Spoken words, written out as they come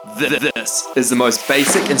This is the most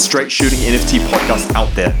basic and straight shooting NFT podcast out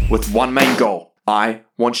there with one main goal. I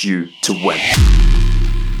want you to win.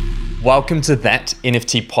 Welcome to That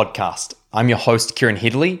NFT Podcast. I'm your host, Kieran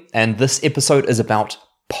Headley, and this episode is about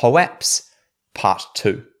POAPs Part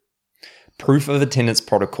 2. Proof of Attendance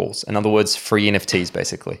Protocols. In other words, free NFTs,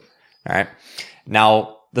 basically. All right.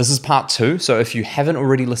 Now, this is part 2, so if you haven't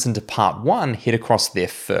already listened to part 1, head across there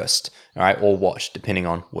first, all right, or watch, depending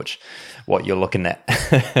on what you're looking at.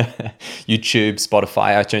 YouTube,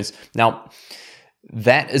 Spotify, iTunes. Now,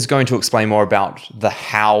 that is going to explain more about the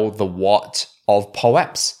how, the what of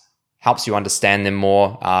POAPs, helps you understand them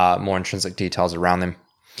more intrinsic details around them.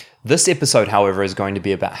 This episode, however, is going to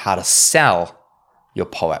be about how to sell your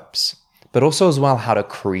POAPs, but also as well how to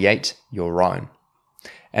create your own.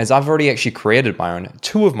 As I've already actually created my own,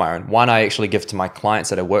 2 of my own. One I actually give to my clients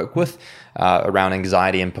that I work with around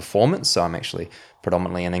anxiety and performance. So I'm actually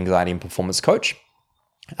predominantly an anxiety and performance coach.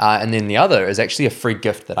 And then the other is actually a free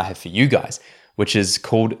gift that I have for you guys, which is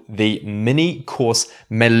called the Mini Course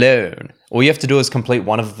Malone. All you have to do is complete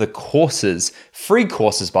one of the courses, free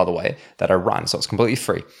courses, by the way, that I run. So it's completely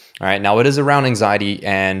free. All right. Now it is around anxiety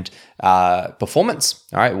and performance.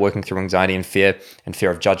 All right. Working through anxiety and fear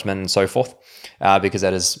of judgment and so forth. Because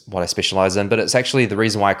that is what I specialize in. But it's actually the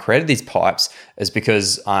reason why I created these pipes is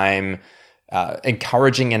because I'm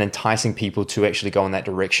encouraging and enticing people to actually go in that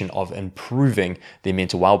direction of improving their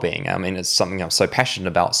mental well-being. I mean, it's something I'm so passionate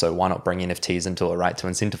about, so why not bring NFTs into it, right, to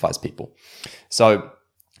incentivize people? So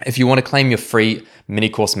if you want to claim your free mini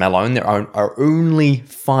course Malone, there are only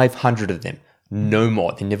 500 of them, no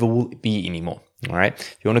more. There never will be any more. All right.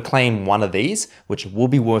 If you want to claim one of these, which will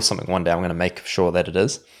be worth something one day, I'm going to make sure that it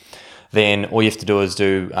is, then all you have to do is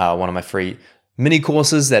do one of my free mini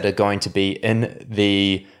courses that are going to be in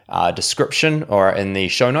the description or in the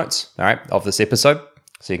show notes, all right, of this episode.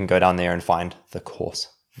 So you can go down there and find the course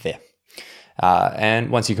there. And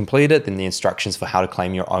once you complete it, then the instructions for how to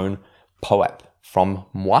claim your own POAP from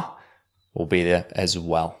moi will be there as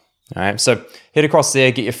well. All right, so head across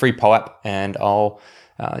there, get your free POAP, and I'll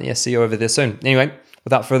see you over there soon. Anyway,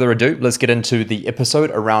 without further ado, let's get into the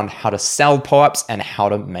episode around how to sell POAPs and how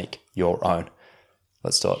to make your own.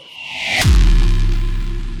 Let's do it.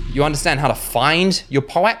 You understand how to find your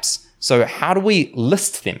POAPs. So how do we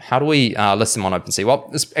list them? How do we list them on OpenSea? Well,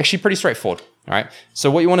 it's actually pretty straightforward. All right. So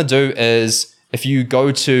what you want to do is if you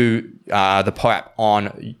go to the POAP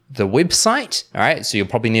on the website, all right, so you'll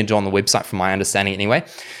probably need to do on the website from my understanding anyway.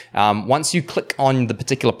 Once you click on the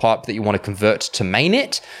particular POAP that you want to convert to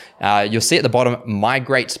mainnet, you'll see at the bottom,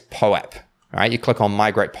 Migrate POAP. All right, you click on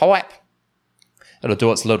Migrate POAP. It'll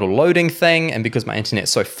do its little loading thing, and because my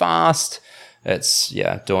internet's so fast, it's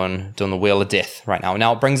doing the wheel of death right now.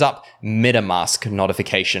 Now it brings up MetaMask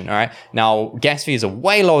notification. All right. Now gas fees are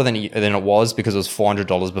way lower than it was because it was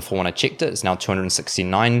 $400 before when I checked it. It's now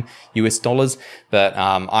 $269 US. But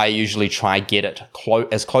I usually try get it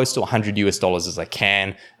as close to $100 US as I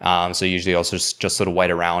can. So usually I'll just sort of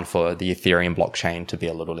wait around for the Ethereum blockchain to be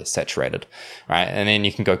a little less saturated. All right. And then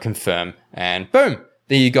you can go confirm, and boom.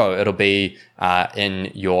 There you go. It'll be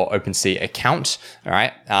in your OpenSea account. All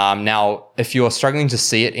right. Now, if you're struggling to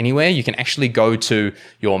see it anywhere, you can actually go to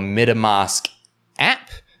your MetaMask app,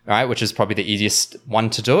 all right, which is probably the easiest one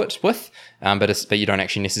to do it with. But you don't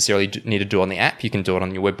actually necessarily need to do it on the app. You can do it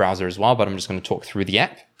on your web browser as well. But I'm just going to talk through the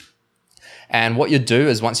app. And what you do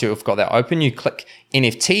is once you've got that open, you click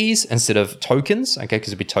NFTs instead of tokens, okay,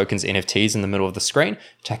 because it'll be tokens, NFTs in the middle of the screen.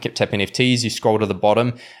 Tap NFTs, you scroll to the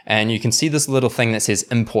bottom, and you can see this little thing that says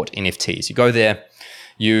import NFTs. You go there,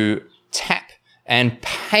 you tap and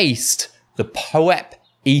paste the POAP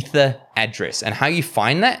Ether address. And how you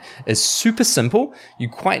find that is super simple. You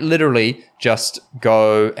quite literally just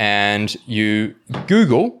go and you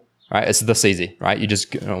Google, right? It's this easy, right? You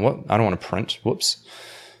just, I don't want to print, whoops.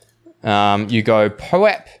 You go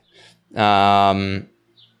POAP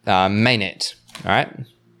mainnet, all right?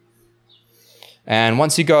 And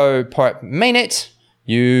once you go POAP mainnet,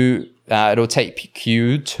 it'll take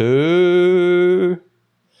you to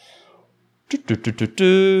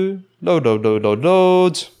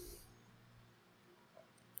load.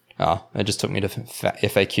 Oh, it just took me to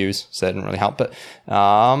FAQs, so that didn't really help. But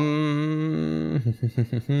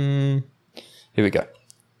here we go.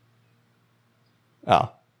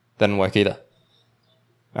 Oh. Didn't work either.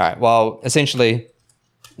 All right, well, essentially,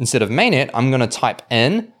 instead of mainnet, I'm going to type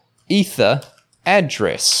in Ether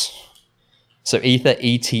address. So Ether,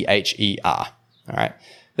 ETHER. All right,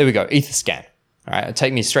 there we go, Etherscan. All right, it'll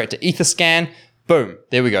take me straight to Etherscan. Boom,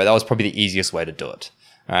 there we go. That was probably the easiest way to do it.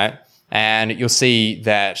 All right, and you'll see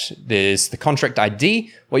that there's the contract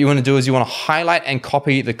ID. What you want to do is you want to highlight and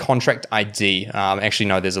copy the contract ID. Actually,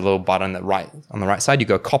 no, there's a little button on the right side. You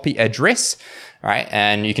go copy address, right?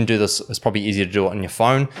 And you can do this. It's probably easier to do it on your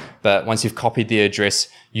phone, but once you've copied the address,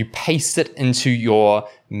 you paste it into your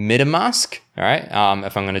MetaMask, all right?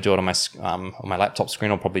 If I'm going to do it on my laptop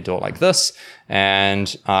screen, I'll probably do it like this,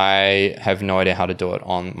 and I have no idea how to do it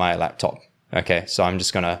on my laptop. Okay, so I'm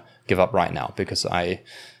just going to give up right now because I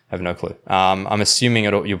have no clue. I'm assuming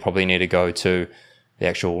you'll probably need to go to the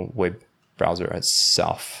actual web browser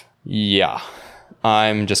itself. Yeah,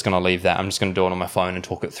 I'm just going to leave that. I'm just going to do it on my phone and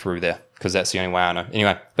talk it through there because that's the only way I know.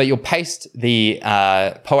 Anyway, but you'll paste the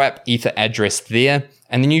POAP Ether address there,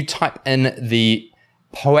 and then you type in the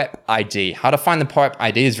POAP ID. How to find the POAP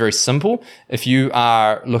ID is very simple. If you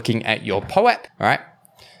are looking at your POAP, all right,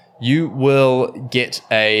 you will get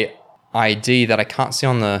a ID that I can't see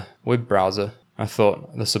on the web browser. I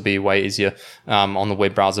thought this would be way easier on the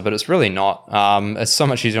web browser, but it's really not. It's so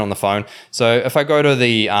much easier on the phone. So if I go to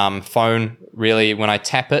the phone, really, when I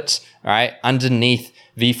tap it, all right, underneath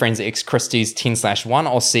VFriends X Christie's 10/1,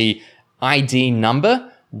 I'll see ID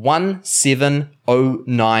number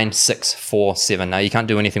 1709647. Now you can't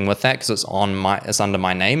do anything with that because it's under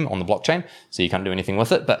my name on the blockchain, so you can't do anything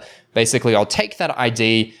with it. But basically, I'll take that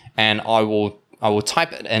ID and I will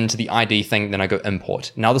type it into the ID thing, then I go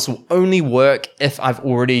import. Now this will only work if I've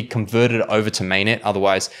already converted it over to mainnet.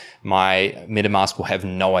 Otherwise, my MetaMask will have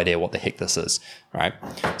no idea what the heck this is, right?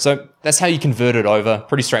 So that's how you convert it over.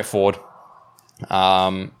 Pretty straightforward.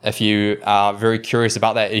 If you are very curious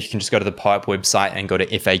about that, you can just go to the POAP website and go to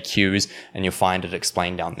FAQs and you'll find it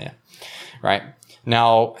explained down there, right?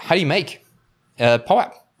 Now, how do you make a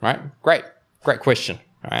POAP, right? Great question.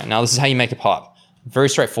 All right, now this is how you make a POAP. Very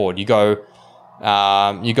straightforward. You go to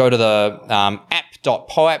the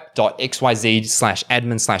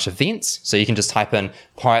app.poap.xyz/admin/events. So you can just type in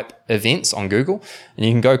POAP events on Google and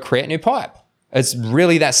you can go create new POAP. It's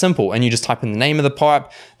really that simple. And you just type in the name of the POAP,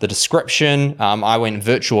 the description. I went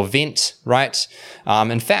virtual event, right?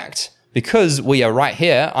 In fact, because we are right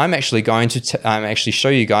here, I'm actually going to actually show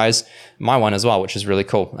you guys my one as well, which is really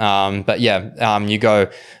cool. But yeah, you go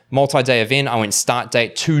multi-day event. I went start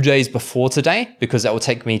date 2 days before today because that will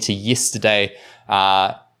take me to yesterday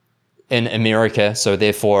in America. So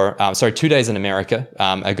therefore, 2 days in America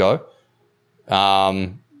ago.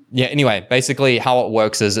 Yeah, anyway, basically how it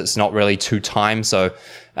works is it's not really 2 times. So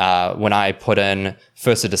when I put in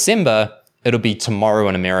 1st of December, it'll be tomorrow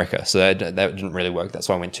in America. So that didn't really work. That's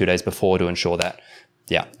why I went 2 days before to ensure that,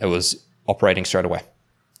 yeah, it was operating straight away.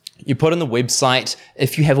 You put in the website.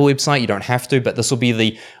 If you have a website, you don't have to, but this will be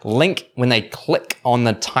the link when they click on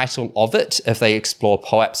the title of it. If they explore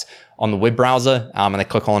POAPs on the web browser and they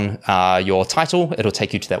click on your title, it'll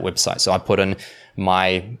take you to that website. So I put in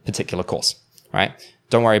my particular course, right?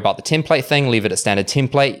 Don't worry about the template thing. Leave it at standard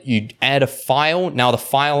template. You add a file. Now the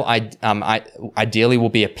file ideally will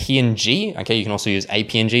be a PNG. Okay, you can also use a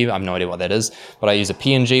PNG. I have no idea what that is, but I use a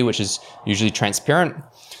PNG, which is usually transparent.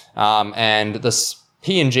 And this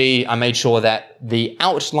PNG, I made sure that the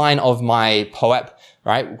outline of my POAP,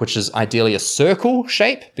 right, which is ideally a circle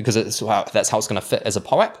shape because that's how it's going to fit as a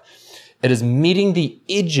POAP. It is meeting the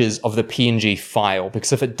edges of the PNG file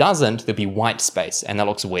because if it doesn't, there'll be white space and that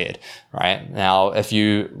looks weird, right? Now, if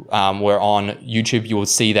you were on YouTube, you will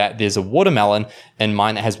see that there's a watermelon in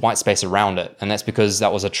mine that has white space around it. And that's because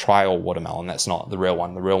that was a trial watermelon. That's not the real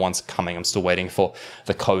one. The real one's coming. I'm still waiting for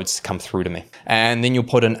the codes to come through to me. And then you'll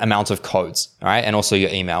put an amount of codes, all right? And also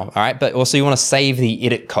your email, all right? But also you want to save the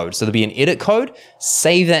edit code. So there'll be an edit code.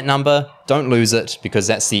 Save that number. Don't lose it because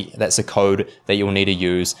that's a code that you'll need to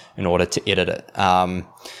use in order to edit it.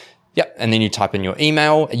 Yep, and then you type in your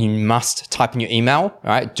email. You must type in your email,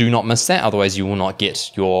 right? Do not miss that, otherwise you will not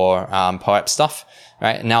get your POAP stuff,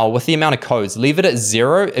 right? Now, with the amount of codes, leave it at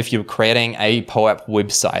 0 if you're creating a POAP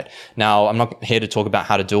website. Now, I'm not here to talk about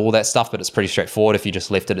how to do all that stuff, but it's pretty straightforward. If you just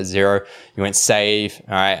left it at 0, you went save,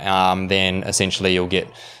 all right? Then essentially you'll get,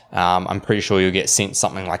 I'm pretty sure you'll get sent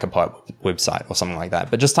something like a POAP website or something like that.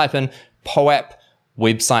 But just type in POAP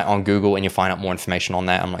website on Google and you'll find out more information on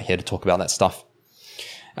that. I'm not here to talk about that stuff.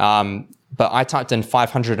 But I typed in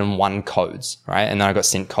 501 codes, right? And then I got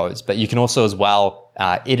sent codes. But you can also as well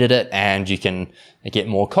edit it and you can get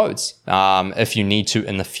more codes if you need to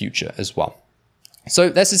in the future as well. So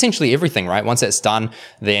that's essentially everything, right? Once that's done,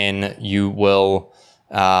 then you will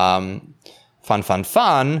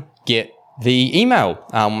get the email.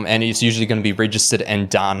 And it's usually going to be registered and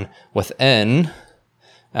done within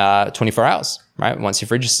 24 hours, right? Once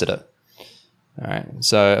you've registered it. All right.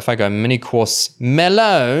 So if I go mini course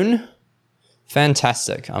Malone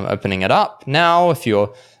Fantastic. I'm opening it up now. If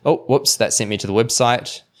you're, oh, whoops, that sent me to the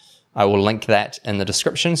website. I will link that in the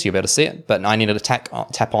description so you'll be able to see it. But I needed to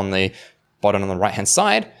tap on the button on the right-hand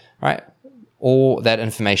side, right? All that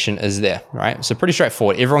information is there, right? So pretty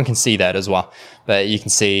straightforward. Everyone can see that as well. But you can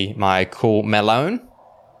see my cool Malone.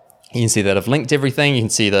 You can see that I've linked everything. You can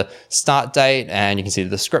see the start date and you can see the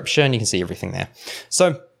description. You can see everything there.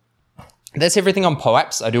 So that's everything on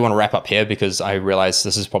POAPs. I do want to wrap up here because I realize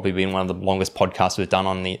this has probably been one of the longest podcasts we've done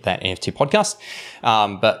on that NFT podcast.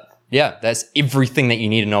 But yeah, that's everything that you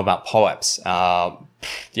need to know about POAPs.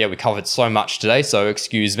 Yeah, we covered so much today, so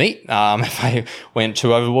excuse me if I went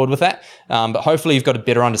too overboard with that. But hopefully you've got a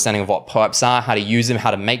better understanding of what POAPs are, how to use them,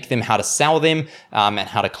 how to make them, how to sell them, and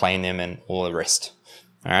how to claim them and all the rest.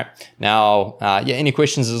 All right. Now, yeah, any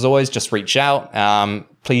questions as always, just reach out.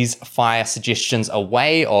 Please fire suggestions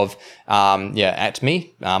away of, at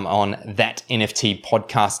me on that NFT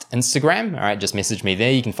podcast Instagram. All right. Just message me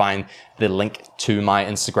there. You can find the link to my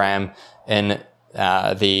Instagram in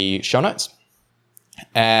the show notes.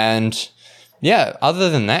 And yeah,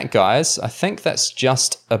 other than that, guys, I think that's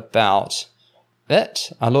just about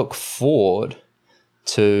it. I look forward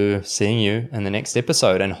to seeing you in the next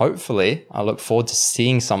episode, and hopefully I look forward to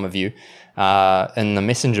seeing some of you in the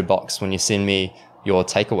messenger box when you send me your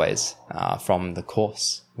takeaways from the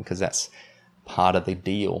course, because that's part of the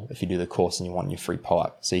deal if you do the course and you want your free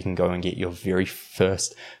POAP. So you can go and get your very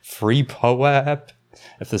first free POAP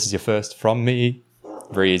if this is your first from me.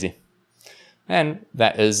 Very easy. And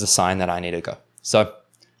that is the sign that I need to go. So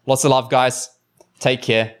lots of love, guys. Take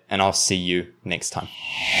care, and I'll see you next time.